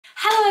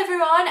Hello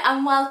everyone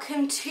and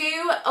welcome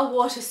to a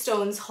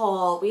Waterstones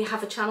haul. We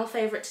have a channel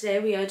favourite today.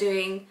 We are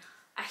doing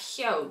a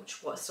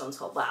huge Waterstones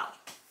haul. Well,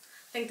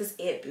 I think there's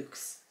 8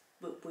 books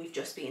we've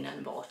just been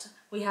and bought.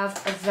 We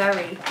have a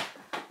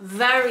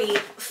very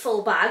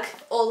full bag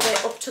all the way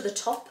up to the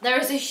top. There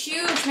is a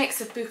huge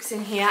mix of books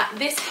in here.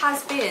 This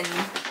has been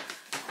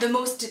the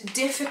most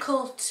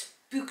difficult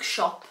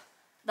bookshop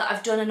that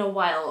I've done in a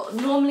while.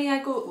 Normally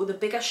I go with a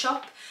bigger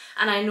shop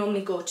and I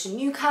normally go to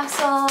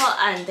Newcastle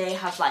and they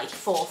have like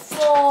 4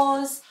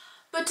 floors.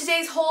 But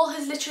today's haul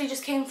has literally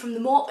just came from the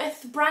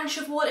Morpeth branch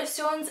of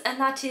Waterstones, and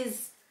that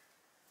is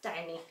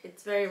tiny.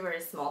 It's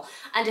very small.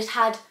 And it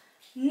had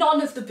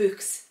none of the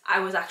books I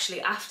was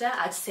actually after.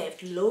 I'd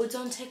saved loads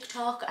on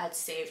TikTok. I'd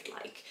saved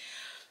like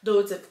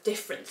loads of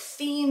different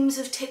themes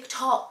of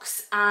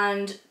TikToks,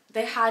 and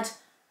they had,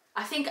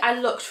 I think I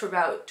looked for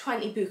about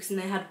 20 books and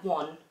they had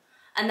 1.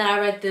 And then I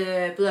read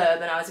the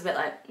blurb and I was a bit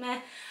like,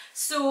 meh.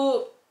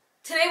 So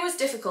today was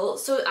difficult.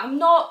 So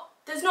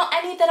there's not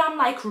any that I'm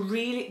like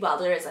really, well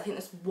there is, I think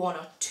there's 1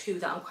 or 2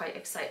 that I'm quite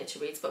excited to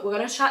read. But we're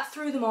going to chat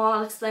through them all.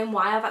 I'll explain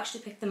why I've actually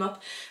picked them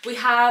up. We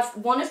have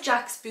one of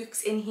Jack's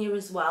books in here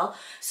as well.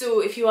 So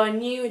if you are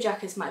new,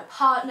 Jack is my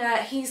partner.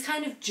 He's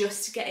kind of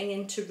just getting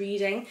into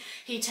reading.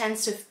 He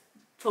tends to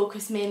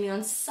focus mainly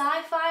on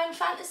sci-fi and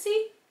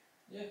fantasy.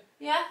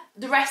 Yeah.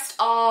 The rest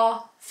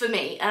are for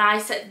me, and I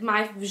said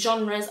my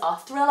genres are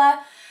thriller,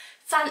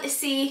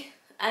 fantasy,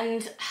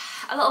 and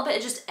a little bit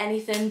of just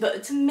anything, but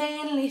it's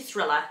mainly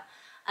thriller,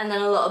 and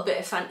then a little bit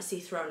of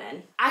fantasy thrown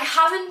in. I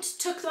haven't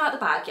took them out of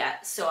the bag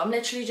yet, so I'm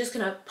literally just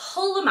gonna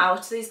pull them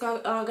out. These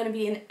aren't gonna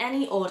be in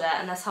any order,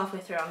 unless halfway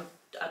through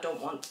I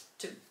don't want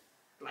to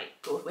like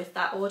go with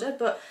that order,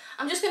 but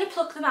I'm just gonna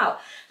pluck them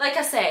out. Like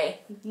I say,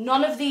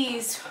 none of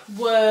these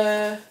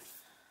were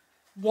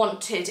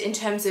wanted in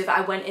terms of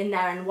I went in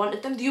there and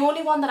wanted them. The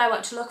only one that I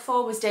went to look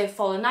for was Day of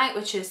Fallen Night,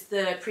 which is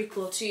the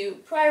prequel to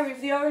Priory of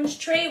the Orange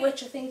Tree,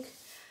 which I think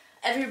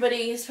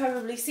everybody has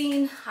probably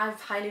seen. I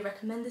highly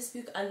recommend this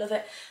book. I love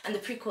it, and the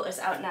prequel is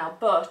out now,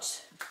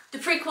 but the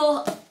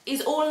prequel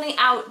is only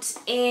out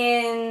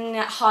in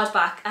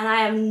hardback, and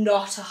I am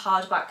not a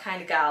hardback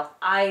kind of gal.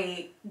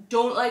 I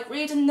don't like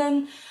reading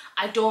them.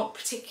 I don't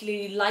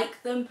particularly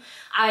like them.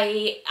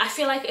 I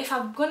feel like if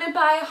I'm gonna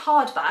buy a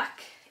hardback,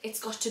 it's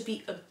got to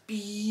be a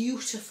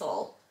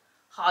beautiful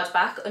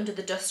hardback under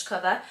the dust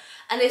cover,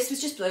 and this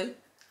was just blue.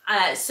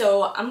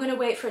 So I'm going to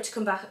wait for it to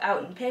come back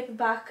out in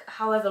paperback,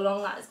 however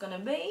long that is going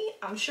to be.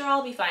 I'm sure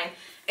I'll be fine.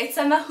 It's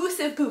a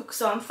Mahusa book,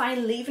 so I'm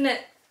fine leaving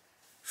it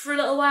for a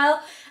little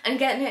while and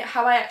getting it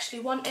how I actually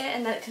want it,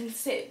 and then it can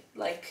sit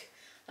like,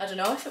 I don't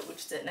know if it would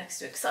sit next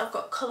to it because I've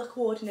got colour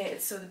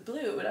coordinated, so the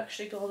blue would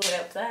actually go all the way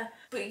up there.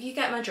 But you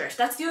get my drift.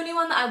 That's the only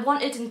one that I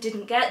wanted and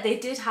didn't get. They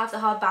did have the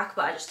hardback,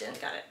 but I just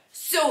didn't get it.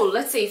 So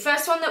let's see,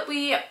 first one that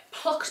we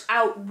plucked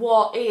out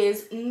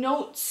is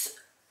Notes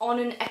on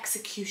an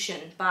Execution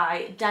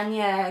by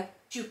Danya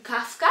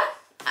Kukafka.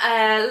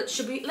 Let's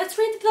read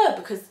the blurb,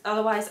 because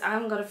otherwise I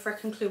haven't got a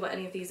freaking clue what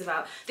any of these are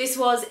about. This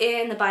was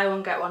in the buy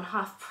one get one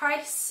half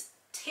price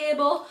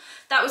table.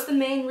 That was the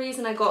main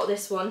reason I got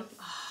this one.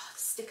 Oh, the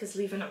sticker's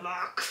leaving a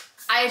mark.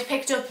 I had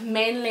picked up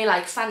mainly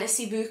like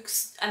fantasy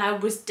books, and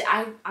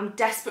I'm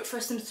desperate for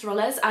some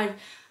thrillers.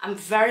 I'm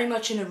very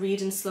much in a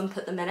reading slump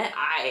at the minute.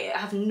 I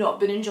have not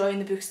been enjoying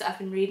the books that I've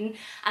been reading,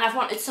 and I've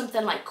wanted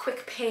something like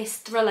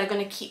quick-paced thriller,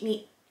 going to keep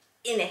me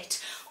in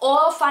it.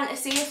 Or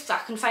fantasy, if I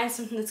can find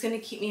something that's going to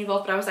keep me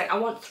involved, but I was like, I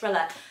want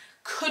thriller.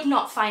 Could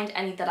not find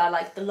any that I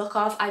like the look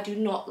of. I do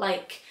not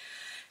like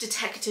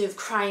detective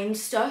crime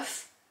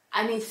stuff.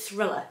 I mean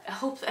thriller. I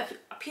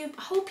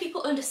hope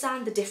people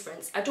understand the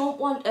difference. I don't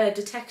want a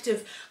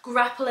detective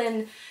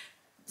grappling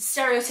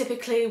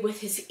stereotypically with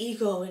his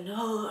ego and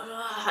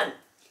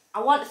I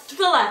want a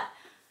thriller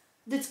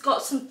that's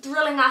got some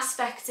thrilling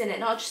aspects in it,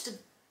 not just a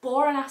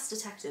boring ass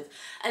detective.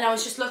 And I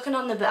was just looking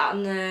on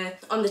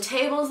the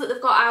tables that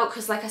they've got out,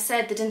 because like I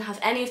said, they didn't have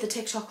any of the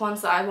TikTok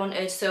ones that I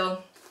wanted,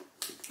 so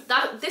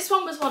this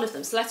one was one of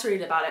them. So let's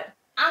read about it.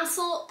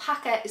 Ansel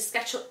Packer is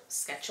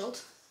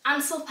scheduled.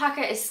 Ansel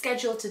Packer is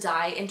scheduled to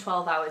die in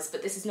 12 hours,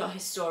 but this is not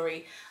his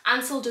story.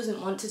 Ansel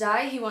doesn't want to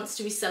die, he wants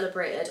to be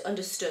celebrated,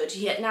 understood,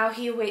 yet now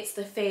he awaits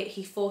the fate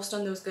he forced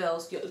on those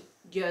girls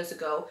years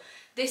ago.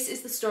 This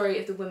is the story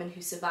of the women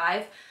who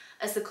survive.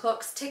 As the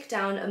clocks tick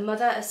down, a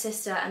mother, a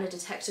sister and a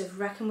detective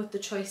reckon with the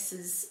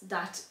choices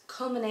that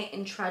culminate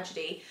in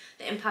tragedy,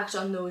 the impact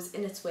on those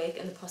in its wake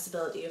and the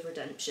possibility of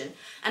redemption.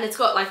 And it's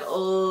got like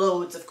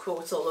loads of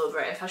quotes all over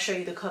it. If I show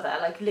you the cover,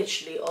 like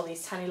literally all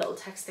these tiny little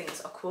text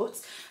things are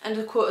quotes. And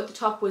the quote at the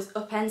top was,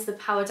 upends the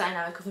power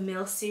dynamic of a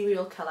male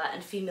serial killer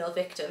and female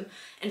victim,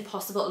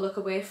 impossible to look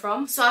away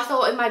from. So I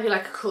thought it might be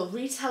like a cool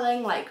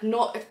retelling, like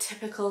not a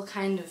typical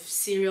kind of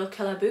serial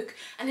killer book.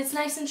 And it's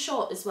nice and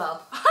short as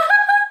well.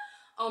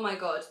 Oh my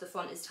god, the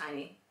font is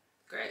tiny.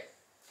 Great.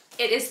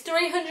 It is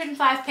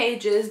 305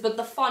 pages, but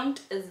the font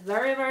is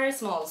very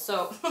small,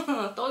 so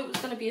I thought it was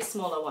going to be a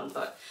smaller one,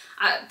 but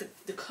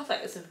the cover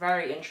is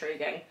very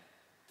intriguing.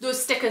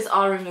 Those stickers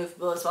are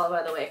removable as well,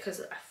 by the way,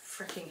 because I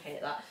freaking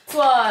hate that. This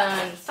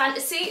one,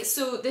 fantasy.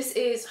 So this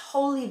is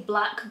Holy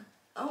Black.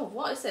 Oh,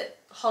 what is it?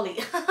 Holly.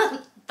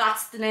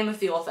 That's the name of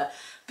the author.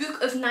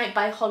 Book of Night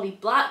by Holly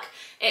Black.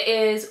 It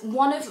is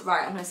one of,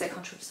 right, I'm going to say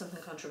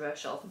something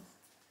controversial.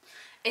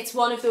 It's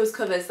one of those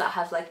covers that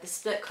have like the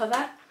split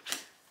cover.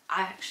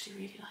 I actually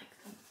really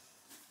like them.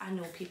 I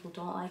know people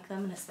don't like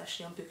them, and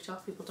especially on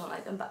Booktok, people don't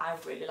like them, but I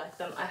really like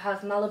them. I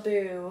have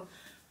Malibu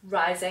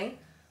Rising.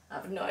 I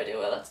have no idea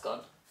where that's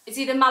gone. It's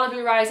either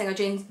Malibu Rising or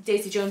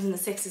Daisy Jones and the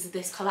Sixes of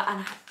this colour,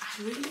 and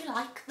I really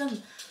like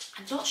them.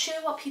 I'm not sure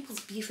what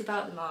people's beef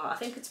about them are. I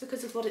think it's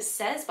because of what it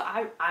says, but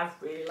I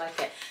really like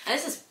it. And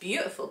this is a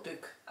beautiful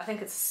book. I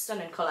think it's a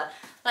stunning colour.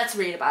 Let's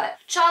read about it.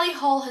 Charlie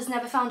Hall has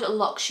never found a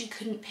lock she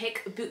couldn't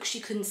pick, a book she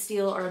couldn't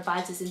steal, or a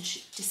bad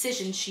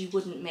decision she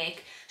wouldn't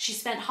make. She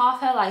spent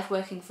half her life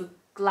working for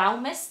glow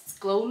mists,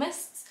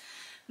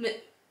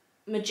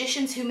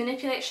 magicians who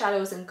manipulate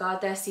shadows and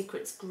guard their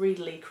secrets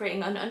greedily,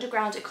 creating an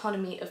underground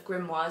economy of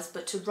grimoires,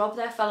 but to rob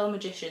their fellow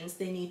magicians,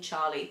 they need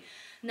Charlie.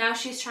 Now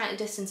she's trying to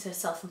distance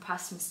herself from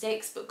past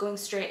mistakes, but going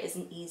straight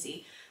isn't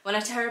easy. When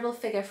a terrible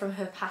figure from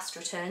her past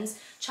returns,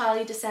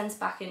 Charlie descends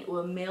back into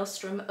a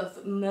maelstrom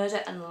of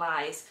murder and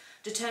lies.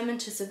 Determined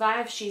to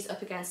survive, she's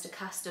up against a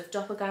cast of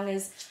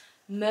doppelgangers,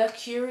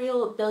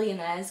 mercurial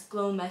billionaires,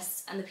 glow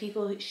mists, and the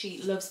people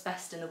she loves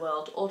best in the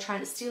world, all trying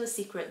to steal a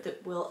secret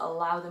that will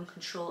allow them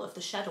control of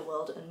the shadow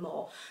world and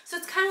more. So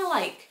it's kind of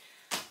like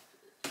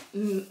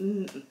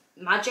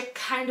magic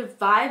kind of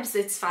vibes.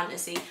 It's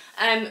fantasy.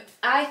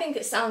 I think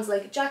it sounds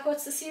like, Jack,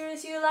 what's the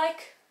series you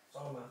like?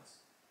 Solomons.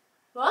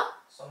 What?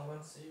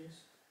 Solomons series.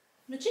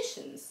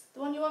 Magicians?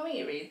 The one you want me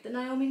to read? The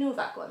Naomi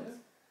Novak ones? Yeah.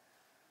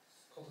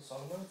 It's called the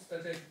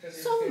Solomons.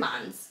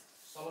 Solomons?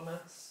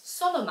 Solomons.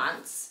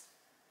 Solomons?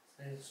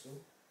 In the school.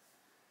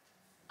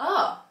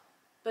 Oh,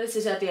 but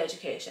it's at the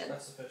education.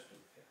 That's the first book,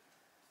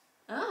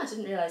 yeah. Oh, I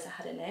didn't realise it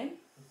had a name.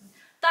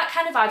 That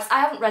kind of vibes. I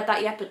haven't read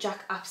that yet, but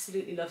Jack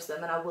absolutely loves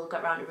them, and I will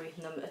get around to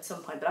reading them at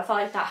some point. But I felt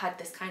like that had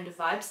this kind of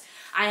vibes.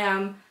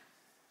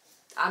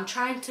 I'm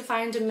trying to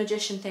find a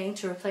magician thing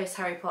to replace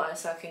Harry Potter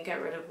so I can get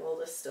rid of all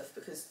this stuff,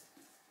 because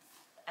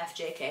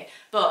FJK.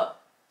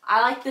 But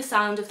I like the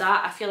sound of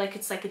that. I feel like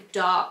it's like a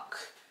dark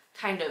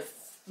kind of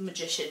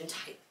magician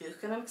type book,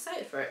 and I'm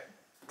excited for it.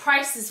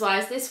 Prices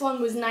wise, this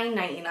one was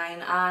 $9.99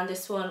 and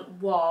this one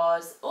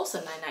was also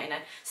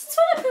 $9.99. Since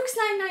when are books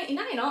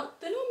 $9.99?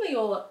 They're normally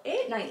all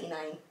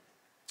 $8.99.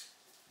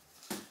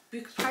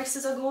 Book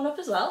prices are going up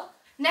as well.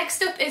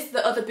 Next up is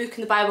the other book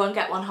in the buy one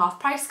get one half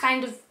price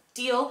kind of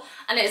deal,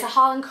 and it's a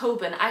Harlan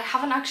Coben. I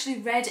haven't actually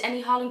read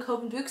any Harlan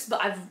Coben books,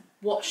 but I've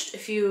watched a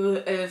few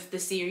of the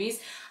series.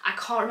 I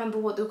can't remember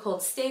what they were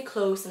called. Stay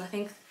Close, and I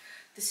think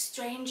The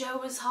Stranger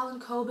was Harlan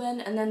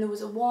Coben, and then there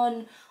was a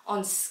one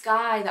on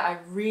Sky that I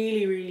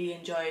really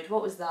enjoyed.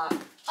 What was that?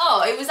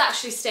 Oh, it was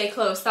actually Stay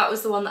Close. That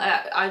was the one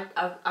that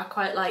I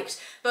quite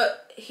liked.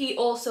 But he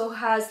also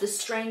has The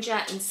Stranger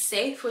and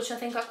Safe, which I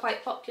think are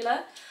quite popular.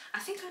 I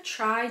think I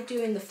tried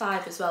doing the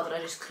 5 as well, but I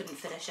just couldn't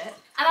finish it.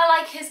 And I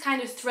like his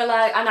kind of thriller,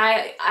 and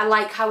I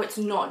like how it's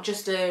not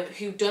just a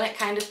whodunit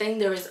kind of thing.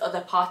 There is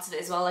other parts of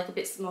it as well, like a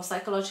bit more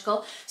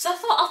psychological. So I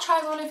thought I'll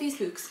try one of these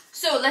books.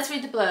 So let's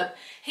read the blurb.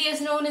 He is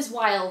known as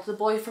Wild, the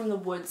boy from the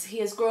woods. He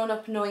has grown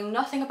up knowing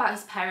nothing about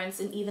his parents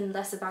and even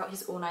less about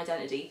his own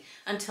identity,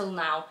 until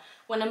now,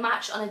 when a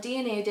match on a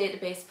DNA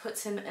database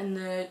puts him in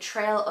the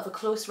trail of a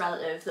close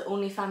relative, the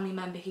only family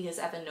member he has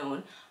ever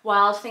known.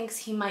 Wild thinks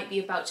he might be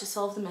about to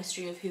solve the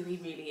mystery of who he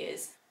really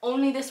is.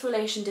 Only this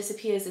relation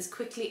disappears as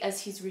quickly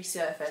as he's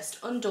resurfaced.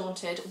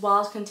 Undaunted,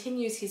 Wild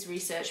continues his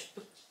research,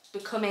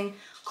 becoming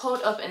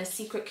caught up in a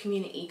secret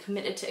community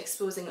committed to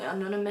exposing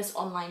anonymous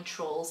online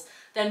trolls.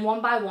 Then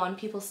one by one,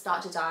 people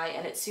start to die,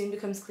 and it soon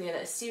becomes clear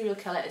that a serial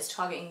killer is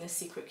targeting this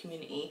secret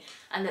community,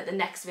 and that the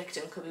next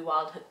victim could be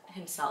Wild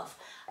himself.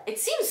 It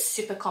seems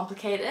super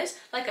complicated.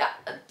 Like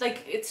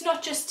it's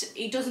not just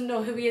he doesn't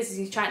know who he is,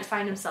 he's trying to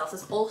find himself.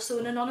 There's also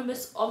an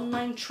anonymous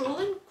online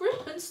trolling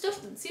group and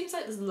stuff. It seems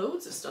like there's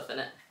loads of stuff in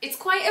it. It's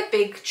quite a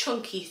big,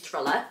 chunky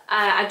thriller.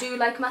 I do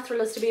like my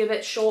thrillers to be a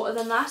bit shorter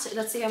than that.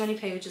 Let's see how many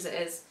pages it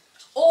is.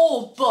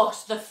 Oh,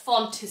 but the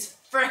font is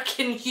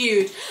freaking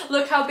huge.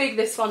 Look how big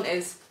this font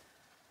is.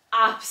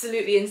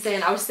 Absolutely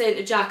insane. I was saying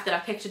to Jack that I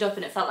picked it up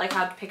and it felt like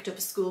I'd picked up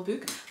a school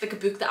book, like a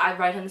book that I'd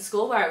read in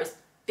school, where it was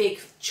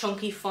big,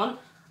 chunky font.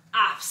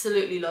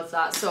 Absolutely love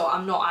that. So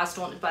I'm not as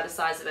daunted by the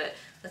size of it.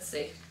 Let's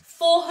see.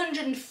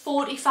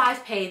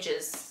 445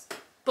 pages,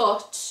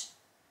 but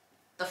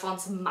the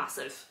font's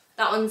massive.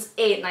 That one's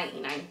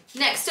 $8.99.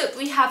 Next up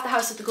we have The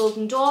House of the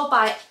Golden Door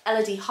by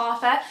Elodie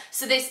Harper.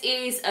 So this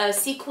is a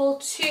sequel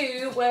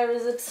to, where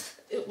is it?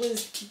 It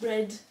was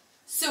read.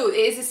 So it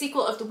is a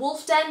sequel of The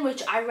Wolf Den,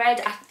 which I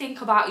read I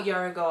think about a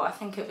year ago. I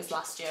think it was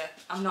last year.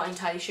 I'm not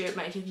entirely sure, it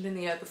might have even been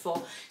the year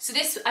before. So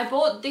I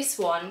bought this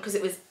one because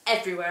it was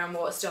everywhere on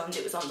Waterstones.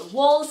 It was on the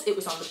walls, it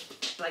was on the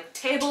like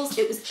tables,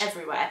 it was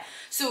everywhere.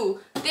 So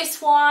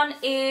this one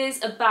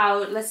is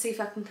about, let's see if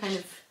I can kind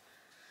of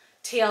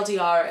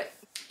TLDR it.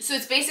 So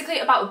it's basically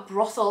about a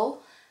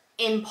brothel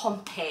in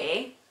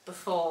Pompeii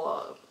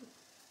before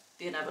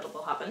the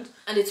inevitable happened.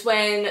 And it's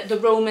when the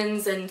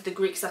Romans and the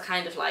Greeks are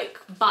kind of like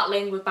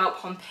battling about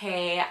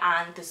Pompeii,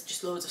 and there's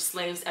just loads of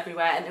slaves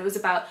everywhere, and it was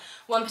about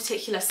one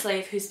particular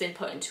slave who's been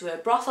put into a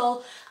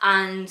brothel,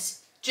 and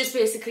just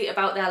basically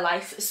about their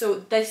life. So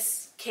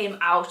this came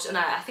out, and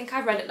I think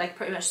I read it like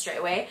pretty much straight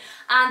away,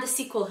 and the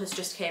sequel has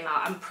just came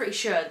out. I'm pretty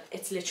sure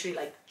it's literally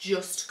like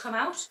just come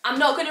out. I'm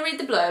not going to read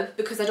the blurb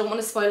because I don't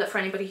want to spoil it for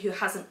anybody who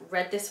hasn't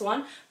read this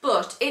one,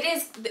 but it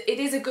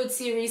is a good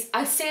series.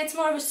 I'd say it's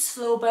more of a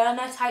slow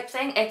burner type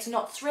thing. It's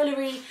not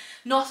thrillery,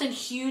 nothing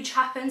huge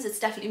happens. It's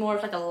definitely more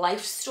of like a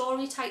life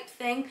story type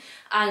thing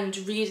and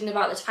reading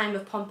about the time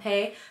of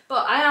Pompeii,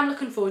 but I am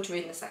looking forward to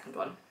reading the second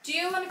one. Do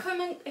you want to come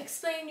and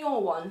explain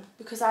your one?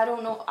 Because I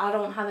don't know, I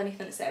don't have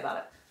anything to say about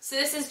it. So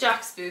this is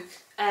Jack's book.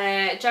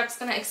 Jack's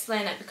gonna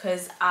explain it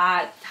because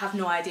I have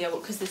no idea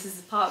what, because this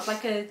is part of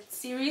like a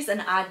series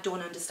and I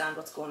don't understand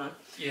what's going on.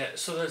 Yeah,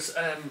 so there's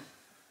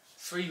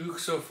 3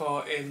 books so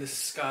far in the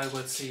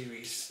Skyward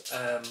series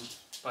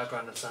by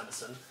Brandon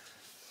Sanderson.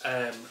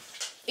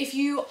 If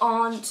you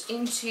aren't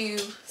into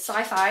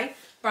sci-fi,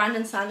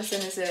 Brandon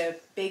Sanderson is a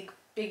big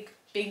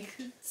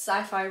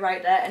sci-fi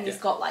writer, and he's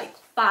got like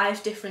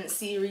 5 different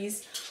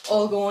series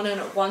all going on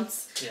at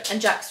once. Yeah. And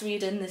Jack's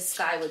reading this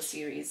Skyward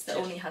series that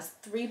only has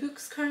 3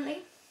 books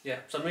currently. Yeah,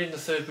 so I'm reading the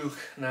 3rd book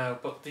now,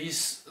 but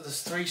there's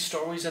 3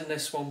 stories in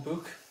this one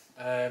book,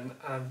 and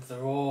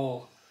they're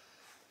all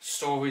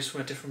stories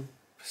from a different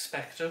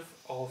perspective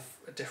of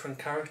a different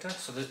character.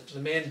 So the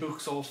main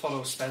books all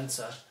follow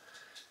Spencer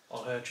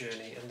on her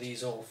journey, and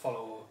these all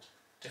follow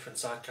different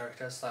side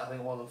characters. I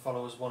think one of them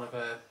follows one of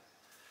her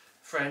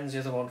friends, the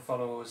other one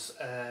follows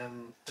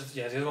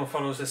the other one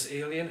follows this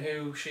alien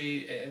who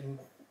she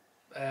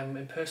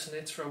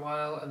impersonates for a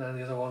while, and then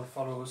the other one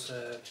follows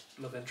her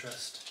love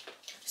interest.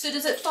 So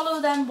does it follow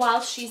them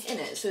while she's in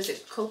it? So is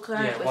it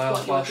concurrent with while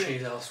what you're doing?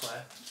 she's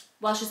elsewhere.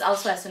 While she's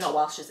elsewhere, so not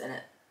while she's in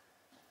it?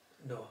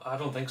 No, I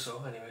don't think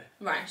so anyway.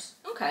 Right,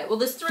 okay, well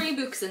there's 3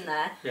 books in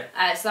there.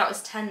 Yeah. So that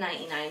was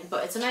 $10.99,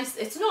 but it's a nice,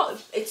 it's not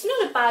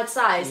a bad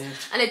size,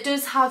 and it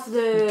does have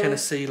the... You kind of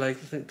see, like,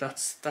 I think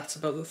that's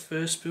about the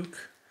 1st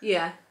book.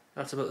 Yeah.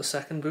 That's about the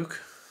 2nd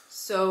book.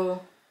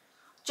 So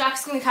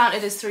Jack's going to count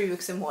it as 3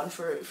 books in one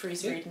for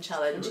his reading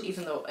challenge,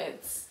 even though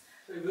it's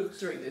 3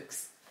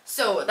 books.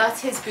 So that's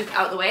his book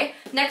out the way.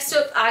 Next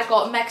up, I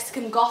got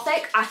Mexican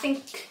Gothic. I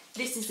think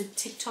this is a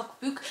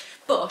TikTok book,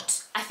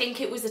 but I think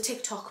it was a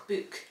TikTok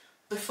book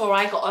before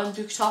I got on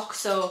Booktok,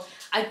 so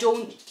I'm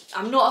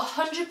not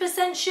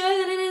 100% sure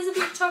that it is a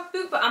Booktok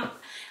book, but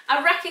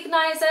I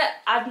recognise it.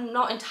 I'm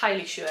not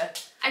entirely sure.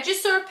 I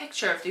just saw a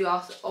picture of the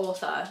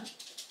author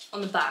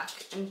on the back,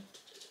 and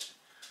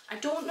I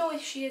don't know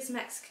if she is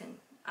Mexican.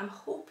 I'm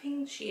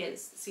hoping she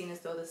is, seeing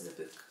as though this is a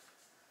book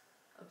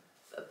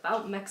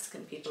about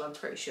Mexican people, I'm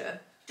pretty sure.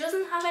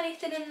 Doesn't have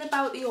anything in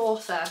about the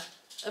author,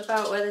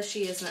 about whether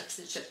she is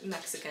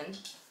Mexican.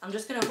 I'm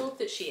just gonna hope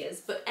that she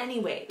is, but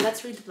anyway,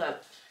 let's read the blurb.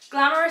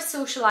 Glamorous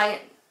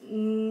socialite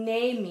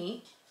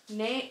Noemi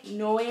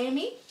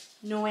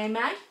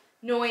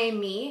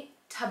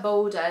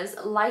Taboda's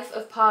life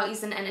of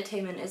parties and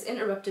entertainment is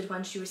interrupted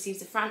when she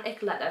receives a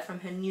frantic letter from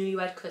her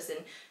newlywed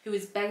cousin, who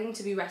is begging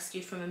to be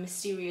rescued from a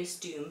mysterious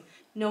doom.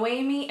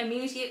 Noemi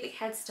immediately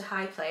heads to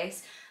High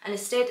Place, an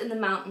estate in the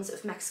mountains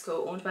of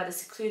Mexico owned by the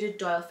secluded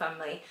Doyle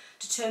family,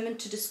 determined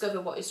to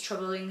discover what is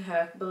troubling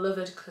her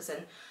beloved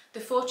cousin. The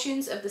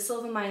fortunes of the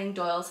silver mining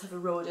Doyles have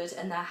eroded,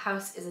 and their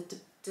house is a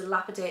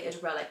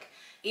dilapidated relic.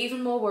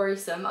 Even more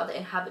worrisome are the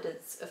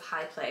inhabitants of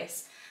High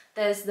Place.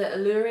 There's the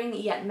alluring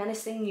yet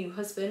menacing new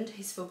husband,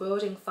 his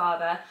foreboding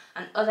father,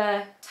 and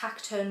other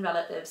taciturn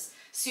relatives.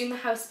 Soon the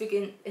house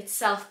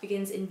itself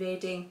begins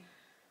invading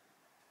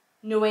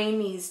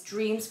Noemi's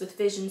dreams with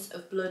visions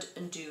of blood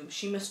and doom.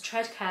 She must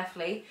tread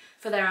carefully,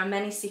 for there are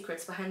many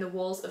secrets behind the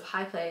walls of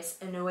High Place,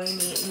 and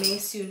Noemi may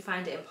soon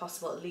find it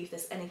impossible to leave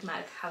this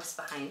enigmatic house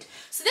behind.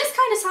 So this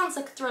kind of sounds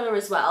like a thriller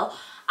as well.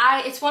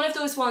 It's one of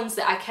those ones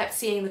that I kept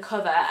seeing the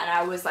cover and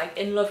I was like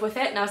in love with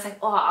it, and I was like,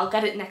 oh, I'll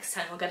get it next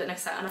time, and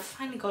I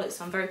finally got it,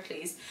 so I'm very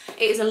pleased.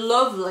 It is a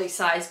lovely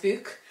size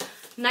book,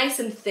 nice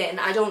and thin.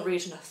 I don't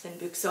read enough thin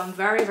books, so I'm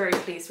very, very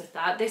pleased with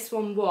that. This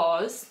one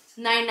was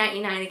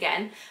 $9.99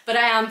 again, but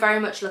I am very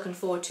much looking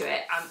forward to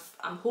it.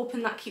 I'm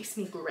hoping that keeps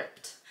me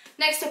gripped.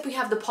 Next up we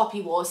have the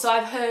Poppy War. So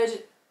I've heard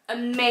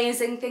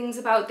amazing things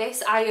about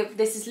this.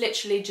 This is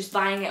literally just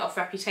buying it off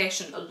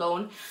reputation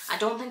alone. I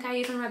don't think I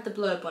even read the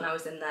blurb when I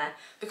was in there,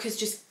 because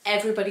just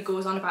everybody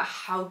goes on about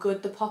how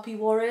good the Poppy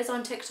War is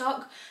on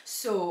TikTok.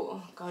 So,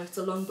 oh god, it's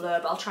a long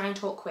blurb. I'll try and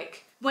talk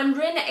quick. When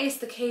Rin aced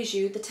the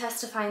Keiju, the test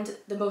to find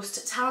the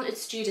most talented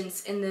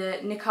students in the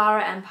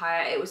Nicara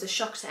Empire, it was a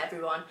shock to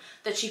everyone.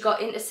 That she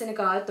got into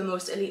Synagogue, the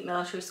most elite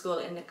military school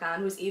in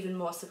Nikan, was even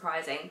more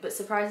surprising. But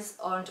surprises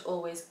aren't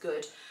always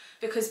good,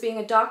 because being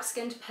a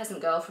dark-skinned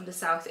peasant girl from the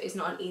south is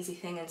not an easy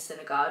thing in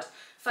Synagogue.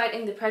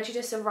 Fighting the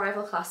prejudice of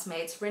rival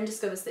classmates, Rin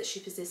discovers that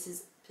she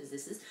possesses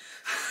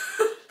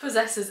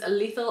a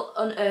lethal,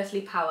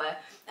 unearthly power,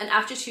 an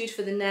aptitude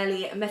for the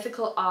nearly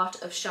mythical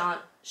art of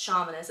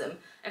shamanism.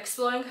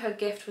 Exploring her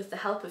gift with the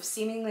help of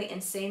seemingly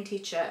insane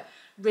teacher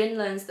Rin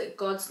learns that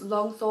gods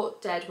long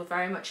thought dead were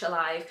very much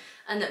alive,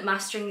 and that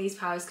mastering these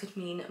powers could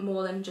mean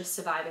more than just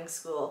surviving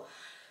school.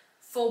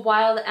 For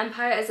while the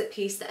Empire is at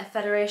peace, the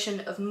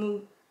Federation of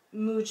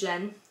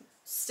Mugen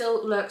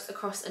still lurks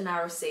across a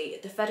narrow sea.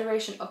 The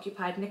Federation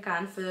occupied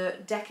Nikan for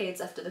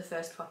decades after the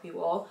First Poppy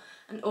War,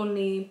 and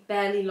only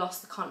barely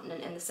lost the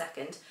continent in the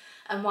Second.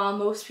 And while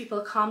most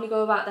people calmly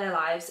go about their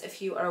lives, a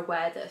few are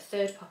aware that a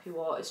third Poppy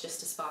War is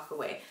just a spark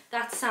away.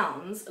 That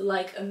sounds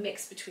like a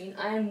mix between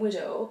Iron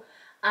Widow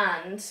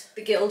and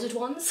the Gilded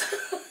Ones.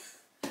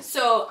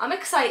 So I'm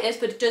excited,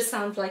 but it does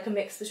sound like a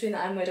mix between the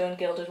Iron Widow and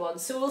Gilded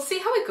Ones. So we'll see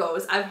how it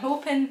goes. I'm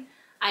hoping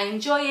I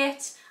enjoy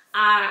it.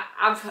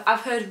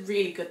 I've heard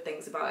really good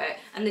things about it,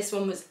 and this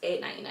one was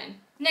 $8.99.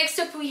 Next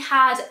up we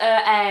had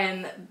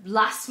a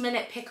last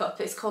minute pickup.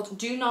 It's called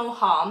Do No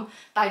Harm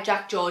by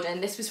Jack Jordan.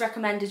 This was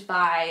recommended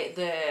by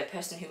the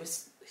person who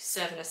was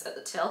serving us at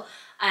the till.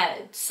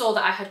 Saw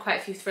that I had quite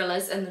a few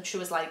thrillers, and she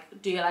was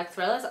like, do you like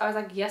thrillers? I was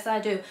like, yes I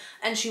do.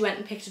 And she went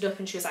and picked it up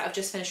and she was like, I've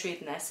just finished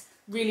reading this.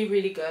 Really,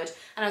 really good.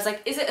 And I was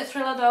like, is it a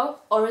thriller though,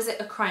 or is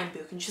it a crime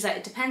book? And she's like,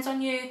 it depends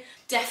on your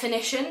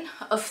definition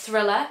of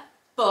thriller,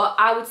 but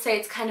I would say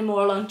it's kind of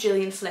more along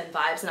Gillian Flynn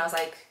vibes. And I was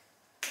like,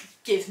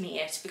 give me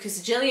it,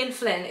 because Gillian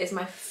Flynn is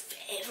my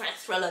favourite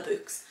thriller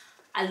books.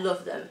 I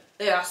love them.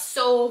 They are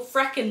so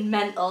freaking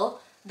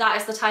mental. That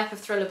is the type of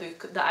thriller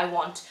book that I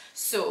want.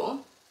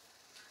 So,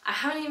 I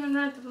haven't even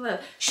read the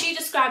blurb. She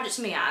described it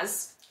to me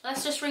as,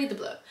 let's just read the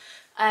blurb.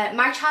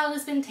 My child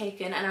has been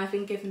taken and I've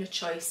been given a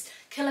choice.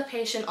 Kill a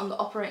patient on the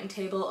operating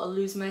table or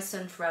lose my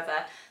son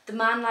forever. The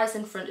man lies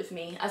in front of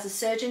me. As a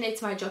surgeon,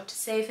 it's my job to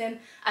save him.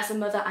 As a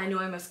mother, I know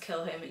I must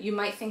kill him. You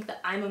might think that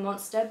I'm a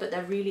monster, but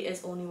there really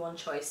is only one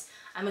choice.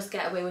 I must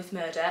get away with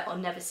murder or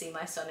never see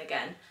my son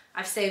again.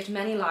 I've saved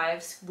many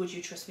lives. Would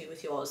you trust me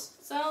with yours?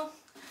 So,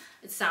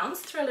 it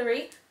sounds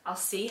thrillery. I'll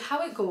see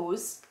how it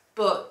goes,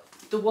 but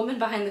the woman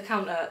behind the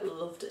counter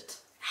loved it.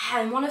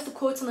 And one of the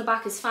quotes on the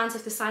back is fans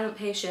of The Silent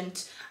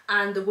Patient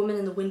and The Woman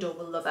in the Window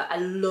will love it. I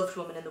loved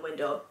Woman in the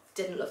Window.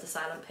 Didn't love The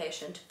Silent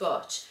Patient,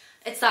 but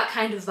it's that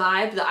kind of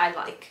vibe that I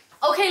like.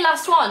 Okay,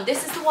 last one.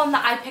 This is the one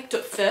that I picked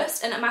up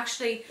first, and I'm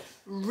actually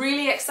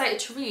really excited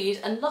to read,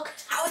 and look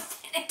at how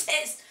thin it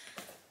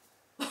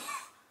is.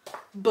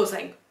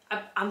 Buzzing.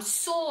 I'm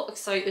so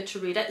excited to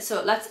read it.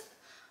 So let's,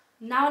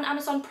 now an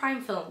Amazon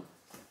Prime film.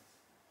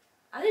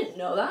 I didn't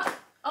know that.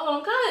 Oh,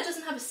 I'm glad it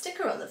doesn't have a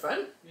sticker on the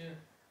front. Yeah.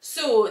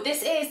 So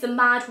this is The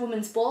Mad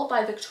Woman's Ball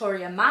by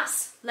Victoria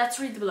Mass. Let's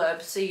read the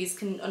blurb so you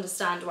can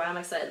understand why I'm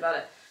excited about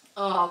it.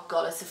 Oh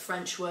god, it's a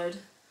French word.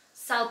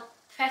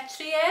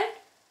 Salpêtrière?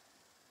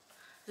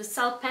 The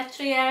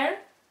Salpêtrière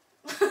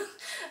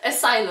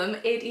Asylum,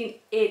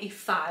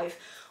 1885.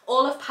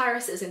 All of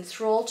Paris is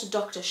enthralled to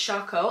Dr.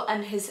 Charcot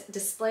and his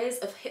displays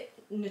of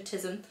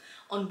hypnotism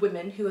on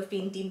women who have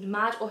been deemed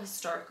mad or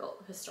hysterical.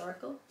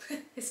 Hysterical?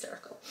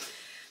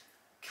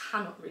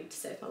 Cannot read to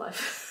save my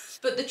life.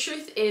 But the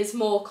truth is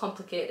more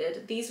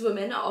complicated. These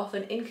women are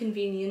often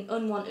inconvenient,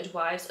 unwanted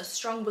wives or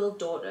strong-willed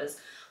daughters.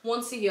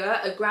 Once a year,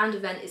 a grand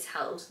event is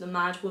held, the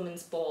Mad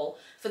Woman's Ball.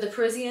 For the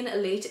Parisian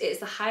elite, it is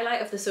the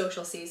highlight of the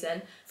social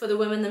season. For the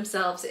women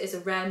themselves, it is a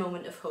rare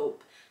moment of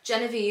hope.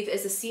 Genevieve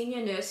is a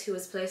senior nurse who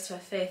has placed her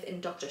faith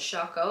in Dr.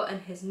 Charcot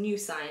and his new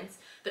science,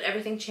 but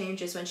everything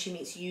changes when she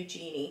meets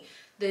Eugenie,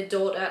 the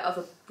daughter of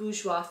a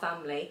bourgeois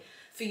family.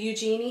 For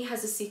Eugenie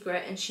has a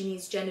secret and she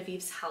needs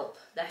Genevieve's help.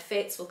 Their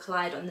fates will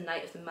collide on the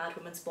night of the Mad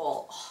Woman's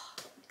Ball. Oh,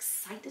 I'm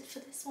excited for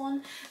this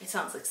one. It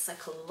sounds like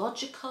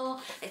psychological.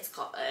 It's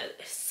got an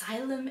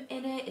asylum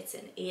in it. It's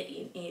in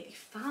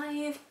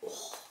 1885.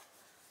 Oh,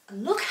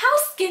 and look how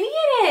skinny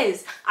it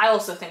is. I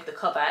also think the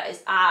cover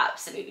is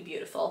absolutely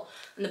beautiful.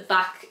 And the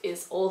back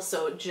is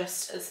also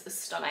just as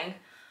stunning.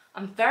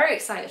 I'm very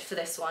excited for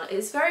this one.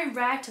 It's very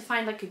rare to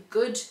find like a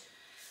good,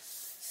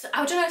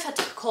 I don't know if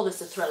I'd call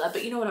this a thriller,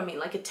 but you know what I mean,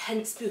 like a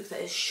tense book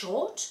that is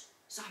short.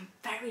 So I'm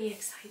very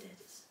excited.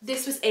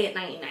 This was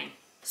 $8.99.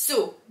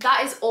 So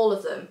that is all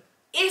of them.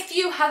 If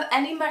you have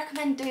any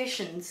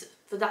recommendations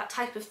for that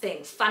type of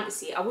thing,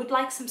 fantasy, I would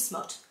like some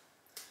smut.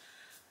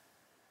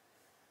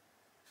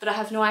 But I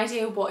have no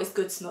idea what is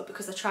good smut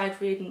because I tried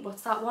reading,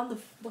 what's that one?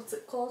 What's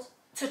it called?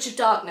 Touch of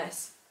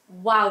Darkness.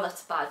 Wow,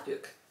 that's a bad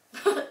book.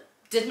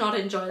 Did not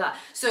enjoy that.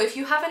 So if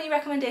you have any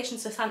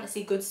recommendations for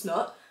fantasy good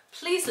smut,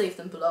 please leave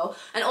them below.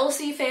 And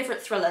also your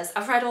favourite thrillers.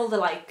 I've read all the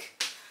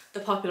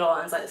popular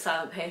ones like The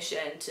Silent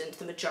Patient and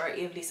the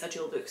majority of Lisa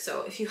Jewell books.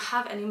 So if you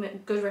have any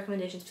good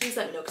recommendations, please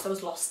let me know because I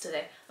was lost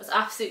today. I was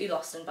absolutely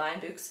lost in buying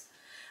books.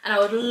 And I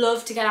would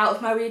love to get out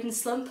of my reading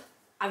slump.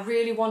 I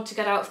really want to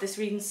get out of this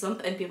reading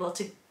slump and be able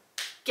to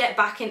get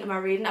back into my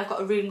reading. I've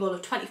got a reading goal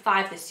of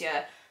 25 this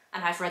year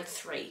and I've read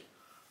 3.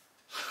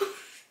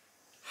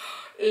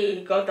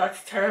 Oh god,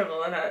 that's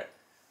terrible, isn't it?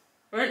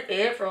 We're in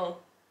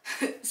April.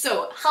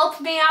 So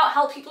help me out,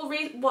 help people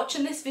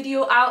watching this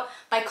video out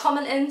by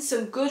commenting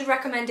some good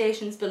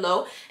recommendations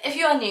below. If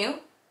you are new,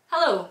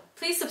 hello,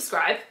 please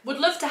subscribe. Would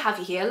love to have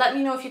you here. Let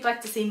me know if you'd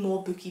like to see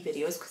more booky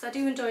videos because I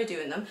do enjoy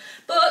doing them.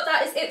 But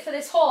that is it for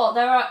this haul.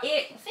 There are 8,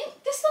 I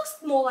think this looks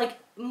more like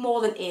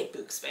more than 8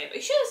 books, babe. Are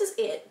you sure this is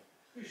 8?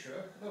 You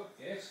sure? Look,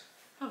 yes.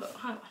 Hang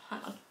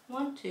on.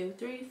 1, 2,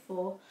 3,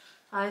 4,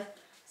 5,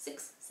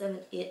 6, 7,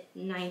 8,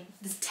 9.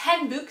 There's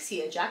 10 books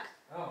here, Jack.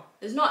 Oh.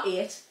 There's not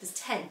 8, there's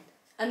 10.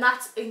 And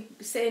that's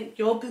saying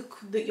your book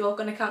that you're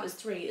going to count as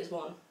 3 is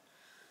 1. So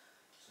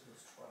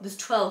there's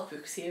 12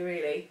 books here,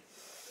 really.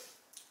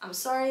 I'm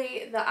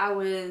sorry that I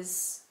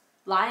was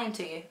lying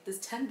to you. There's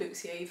 10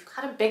 books here. You've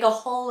had a bigger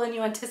haul than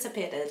you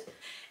anticipated.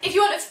 If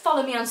you want to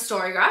follow me on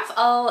Storygraph,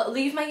 I'll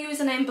leave my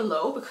username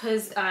below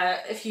because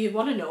if you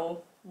want to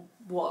know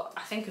what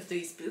I think of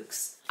these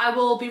books, I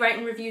will be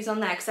writing reviews on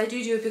there because I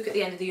do a book at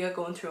the end of the year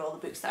going through all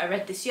the books that I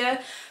read this year.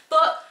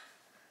 But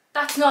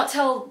that's not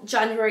till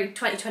January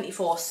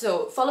 2024,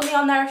 so follow me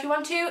on there if you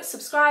want to,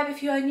 subscribe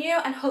if you are new,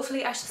 and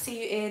hopefully I shall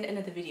see you in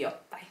another video.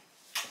 Bye.